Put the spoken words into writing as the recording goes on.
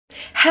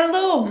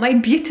Hello my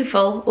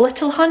beautiful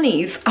little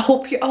honeys, I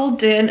hope you're all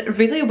doing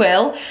really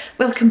well.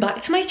 Welcome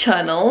back to my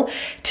channel.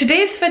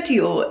 Today's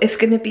video is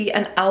going to be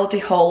an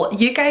Aldi haul.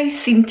 You guys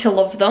seem to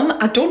love them,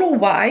 I don't know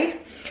why,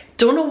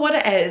 don't know what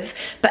it is,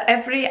 but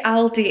every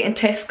Aldi and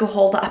Tesco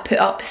haul that I put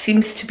up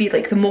seems to be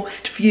like the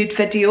most viewed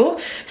video,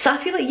 so I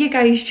feel like you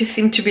guys just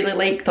seem to really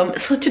like them.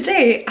 So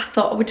today I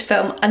thought I would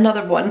film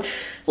another one.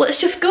 Let's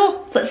just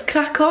go, let's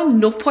crack on,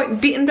 no point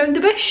beating around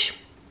the bush.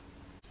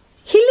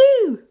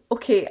 Hello!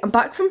 Okay, I'm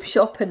back from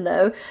shopping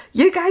now.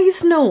 You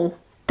guys know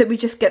that we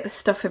just get this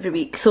stuff every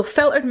week. So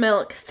filtered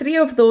milk, 3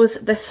 of those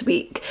this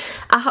week.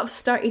 I have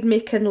started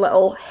making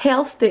little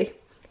healthy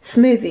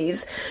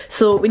smoothies.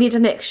 So we need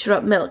an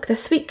extra milk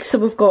this week. So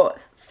we've got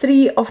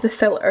 3 of the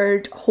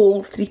filtered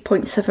whole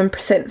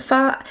 3.7%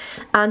 fat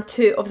and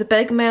 2 of the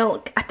big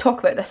milk. I talk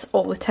about this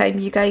all the time,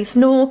 you guys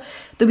know.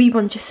 The wee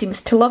one just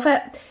seems to love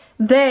it.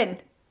 Then,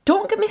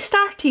 don't get me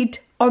started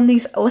on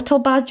these little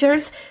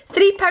badgers.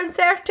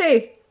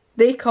 £3.30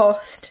 they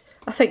cost.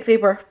 I think they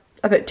were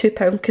about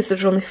 £2 because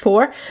there's only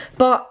 4.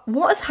 But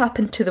what has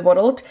happened to the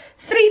world?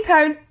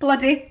 £3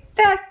 bloody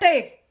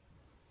 30.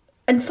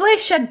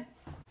 Inflation.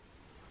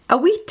 A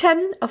wee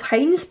tin of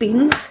Heinz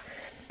beans.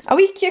 A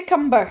wee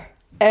cucumber.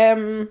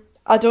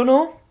 I don't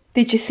know.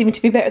 They just seem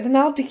to be better than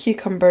Aldi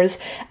cucumbers.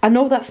 I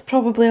know that's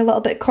probably a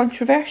little bit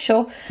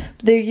controversial,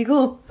 but there you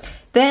go.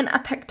 Then I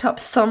picked up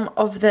some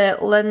of the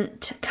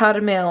Lindt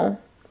caramel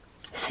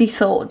sea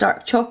salt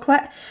dark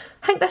chocolate.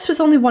 I think this was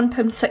only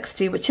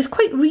 £1.60, which is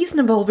quite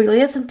reasonable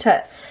really, isn't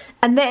it?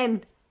 And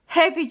then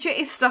heavy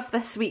duty stuff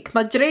this week.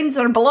 My drains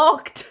are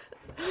blocked.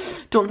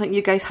 Don't think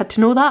you guys had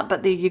to know that,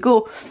 but there you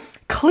go.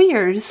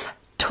 Clears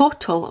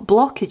total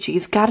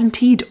blockages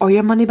guaranteed or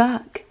your money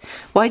back.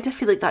 Why do I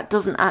feel like that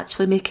doesn't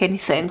actually make any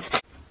sense?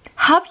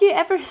 Have you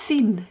ever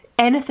seen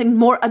anything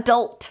more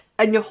adult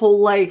in your whole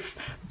life?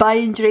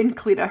 Buying drain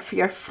cleaner for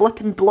your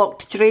flipping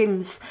blocked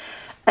drains.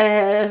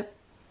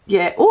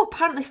 Yeah, oh,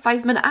 apparently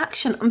 5-minute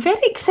action. I'm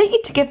very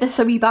excited to give this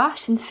a wee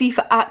bash and see if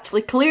it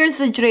actually clears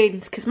the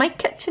drains, because my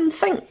kitchen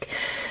sink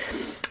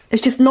is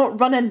just not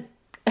running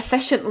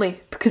efficiently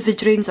because the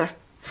drains are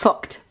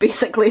fucked,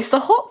 basically. So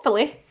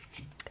hopefully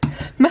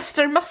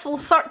Mr. Muscle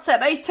sorts it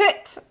right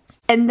out.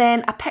 And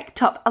then I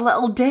picked up a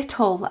little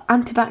Dettol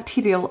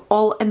antibacterial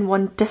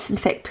all-in-one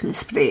disinfectant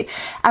spray.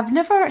 I've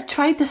never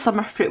tried the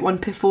summer fruit one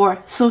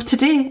before, so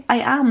today I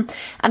am.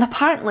 And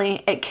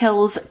apparently it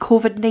kills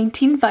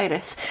COVID-19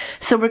 virus.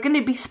 So we're going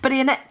to be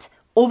spraying it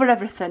over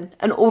everything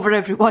and over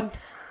everyone.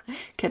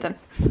 Kidding.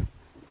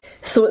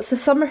 So it's the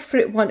summer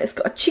fruit one. It's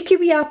got a cheeky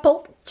wee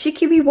apple,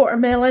 cheeky wee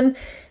watermelon.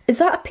 Is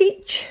that a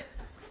peach?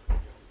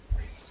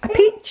 A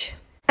peach?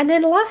 And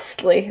then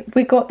lastly,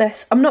 we got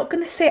this. I'm not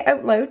going to say it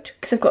out loud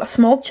because I've got a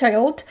small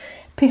child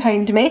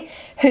behind me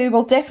who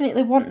will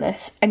definitely want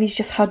this, and he's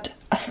just had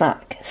a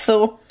snack.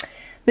 So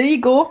there you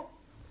go.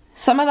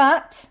 Some of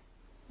that.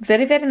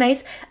 Very, very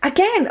nice.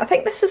 Again, I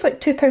think this is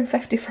like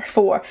 £2.50 for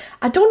 4.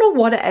 I don't know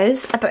what it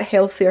is about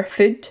healthier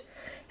food.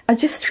 I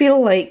just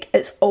feel like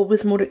it's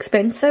always more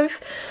expensive.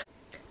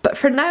 But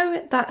for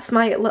now, that's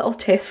my little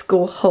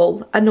Tesco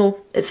haul. I know,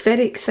 it's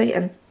very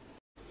exciting.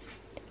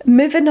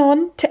 Moving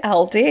on to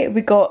Aldi, we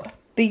got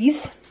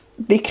these.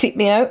 They creep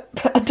me out.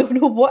 I don't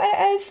know what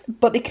it is,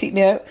 but they creep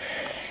me out.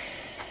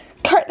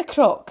 Kurt the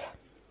Croc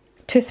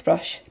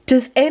toothbrush.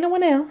 Does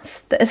anyone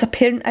else that is a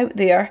parent out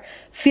there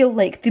feel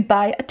like they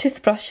buy a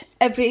toothbrush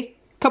every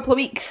couple of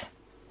weeks?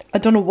 I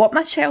don't know what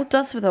my child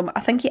does with them.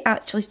 I think he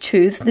actually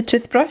chews the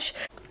toothbrush.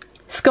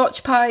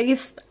 Scotch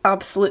pies,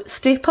 absolute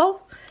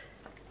staple.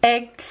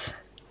 Eggs,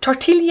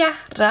 tortilla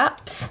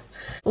wraps,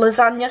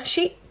 lasagna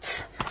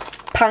sheets.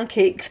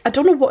 Pancakes. I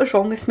don't know what is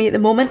wrong with me at the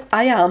moment.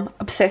 I am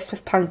obsessed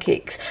with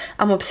pancakes.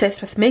 I'm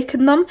obsessed with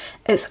making them.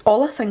 It's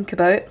all I think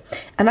about.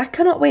 And I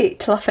cannot wait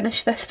till I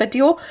finish this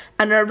video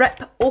and I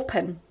rip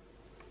open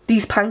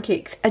these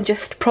pancakes and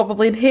just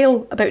probably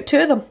inhale about 2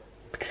 of them.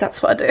 Because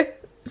that's what I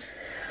do.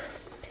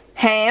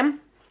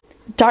 Ham.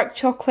 Dark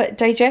chocolate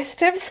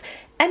digestives.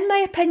 In my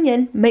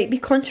opinion, might be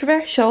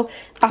controversial.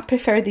 I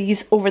prefer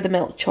these over the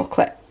milk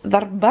chocolate.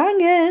 They're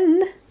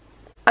banging.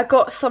 I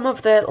got some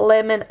of the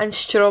lemon and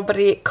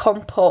strawberry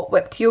compote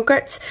whipped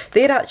yogurts.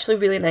 They're actually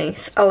really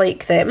nice. I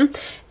like them.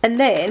 And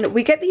then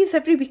we get these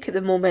every week at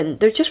the moment.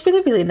 They're just really,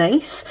 really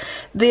nice.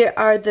 There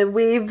are the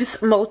Waves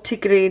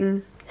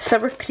multigrain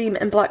sour cream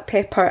and black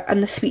pepper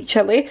and the sweet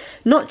chilli.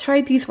 Not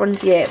tried these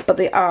ones yet, but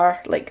they are,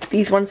 like,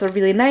 these ones are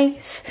really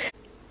nice.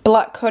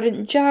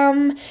 Blackcurrant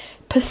jam,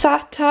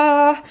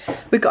 passata.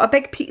 We got a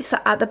big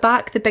pizza at the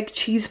back, the big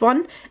cheese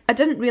one. I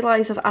didn't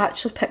realise I've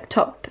actually picked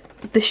up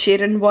the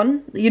sharing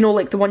one, you know,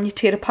 like the one you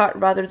tear apart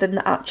rather than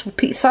the actual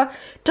pizza.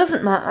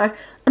 Doesn't matter,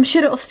 I'm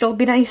sure it'll still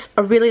be nice.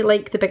 I really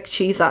like the big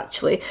cheese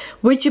actually.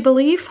 Would you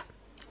believe?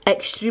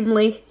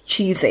 Extremely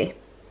cheesy.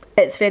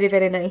 It's very,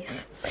 very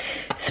nice.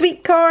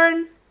 Sweet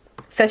corn,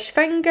 fish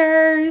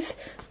fingers,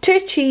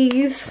 2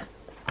 cheese,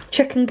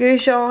 chicken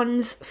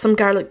goujons, some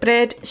garlic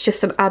bread. It's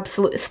just an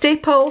absolute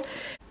staple.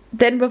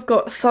 Then we've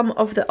got some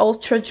of the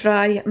ultra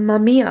dry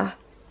Mamia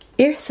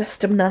air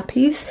system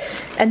nappies,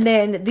 and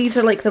then these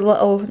are like the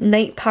little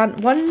night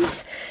pant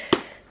ones,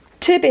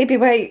 2 baby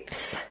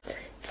wipes,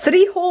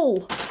 3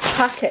 whole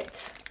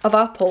packets of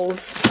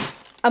apples.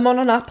 I'm on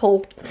an apple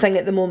thing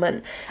at the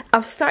moment.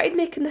 I've started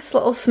making this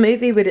little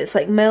smoothie where it's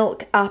like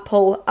milk,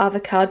 apple,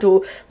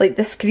 avocado, like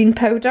this green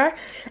powder.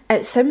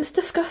 It sounds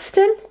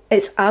disgusting.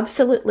 It's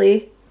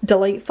absolutely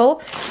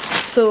delightful.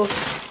 So,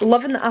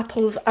 loving the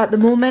apples at the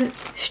moment.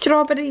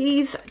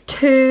 Strawberries,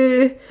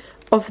 2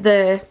 of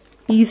the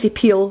easy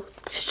peel,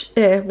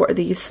 what are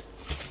these?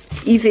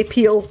 Easy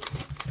peel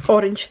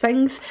orange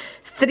things.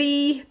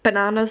 3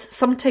 bananas.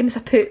 Sometimes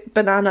I put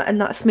banana in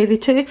that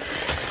smoothie too.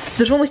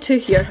 There's only 2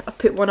 here. I've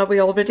put one away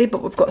already,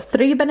 but we've got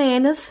 3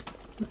 bananas,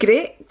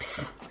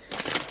 grapes,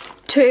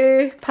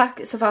 2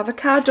 packets of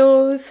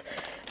avocados,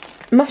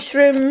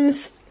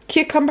 mushrooms,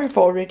 cucumber, I've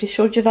already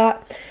showed you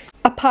that.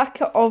 A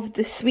packet of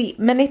the sweet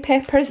mini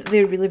peppers,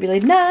 they're really,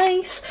 really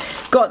nice.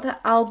 Got the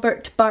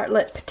Albert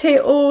Bartlett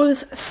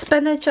potatoes,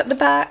 spinach at the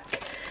back,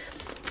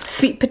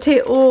 sweet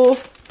potato,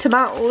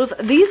 tomatoes.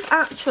 These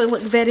actually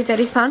look very,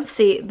 very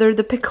fancy. They're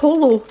the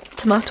Piccolo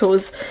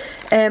tomatoes.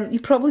 You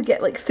probably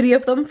get like 3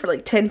 of them for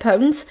like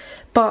 £10,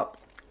 but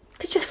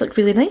they just look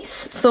really nice.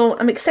 So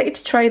I'm excited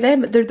to try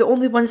them. They're the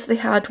only ones they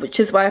had, which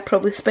is why I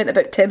probably spent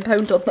about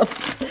 £10 on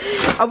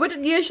them. I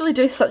wouldn't usually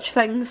do such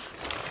things.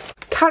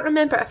 Can't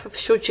remember if I've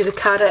showed you the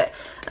carrot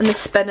and the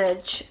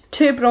spinach.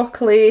 2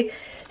 broccoli,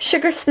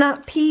 sugar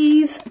snap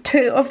peas,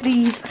 2 of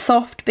these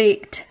soft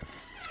baked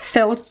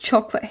filled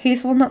chocolate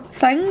hazelnut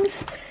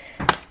things,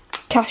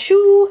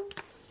 cashew,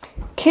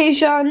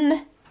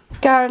 Cajun,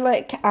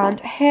 garlic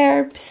and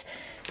herbs,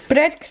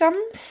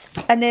 breadcrumbs,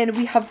 and then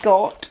we have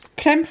got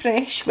creme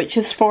fraiche, which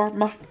is for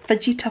my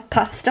fajita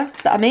pasta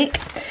that I make,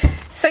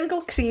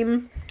 single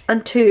cream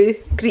and 2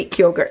 Greek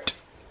yogurt.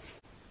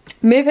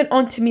 Moving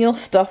on to meal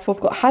stuff, we've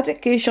got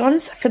haddock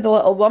goujons for the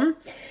little one,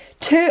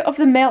 2 of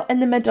the melt in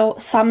the middle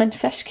salmon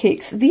fish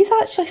cakes. These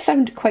actually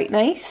sound quite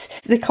nice.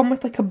 They come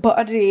with like a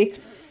buttery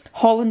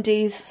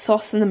hollandaise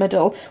sauce in the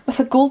middle with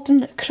a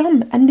golden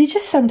crumb, and they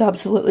just sound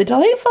absolutely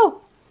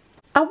delightful.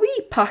 A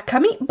wee pack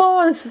of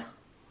meatballs.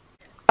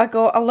 I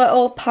got a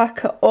little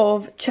packet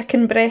of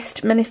chicken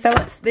breast mini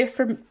fillets. They're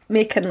for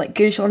making like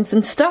goujons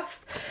and stuff.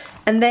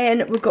 And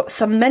then we've got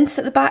some mince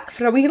at the back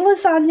for a wee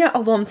lasagna,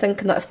 although I'm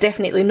thinking that's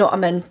definitely not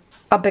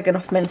a big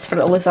enough mince for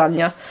a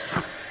lasagna.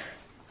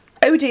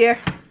 Oh dear.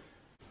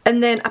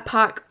 And then a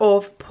pack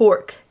of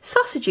pork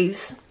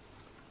sausages.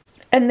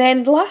 And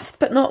then last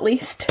but not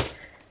least,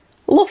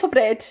 loaf of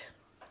bread.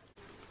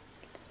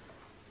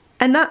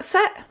 And that's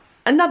it.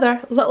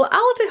 Another little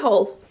Aldi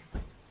haul.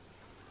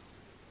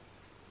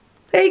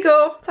 There you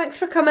go. Thanks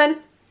for coming.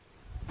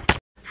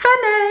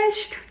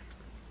 Finished.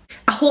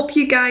 I hope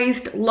you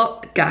guys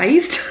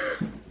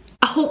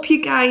I hope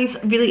you guys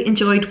really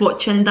enjoyed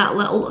watching that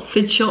little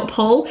food shop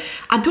haul.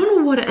 I don't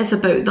know what it is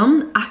about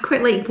them. I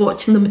quite like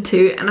watching them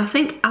too, and I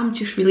think I'm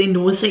just really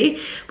nosy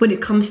when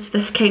it comes to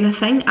this kind of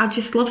thing. I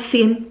just love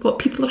seeing what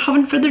people are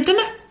having for their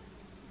dinner.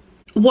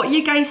 What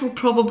you guys will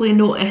probably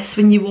notice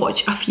when you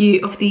watch a few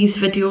of these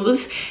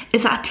videos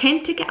is that I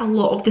tend to get a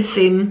lot of the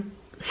same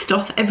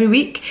stuff every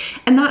week,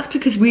 and that's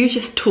because we're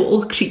just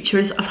total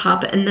creatures of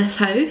habit in this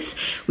house.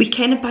 We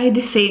kind of buy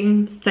the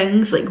same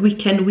things like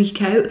week in,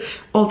 week out,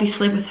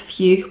 obviously with a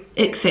few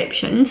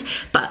exceptions.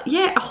 But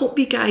yeah, I hope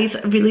you guys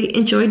really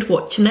enjoyed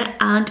watching it,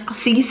 and I'll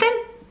see you soon.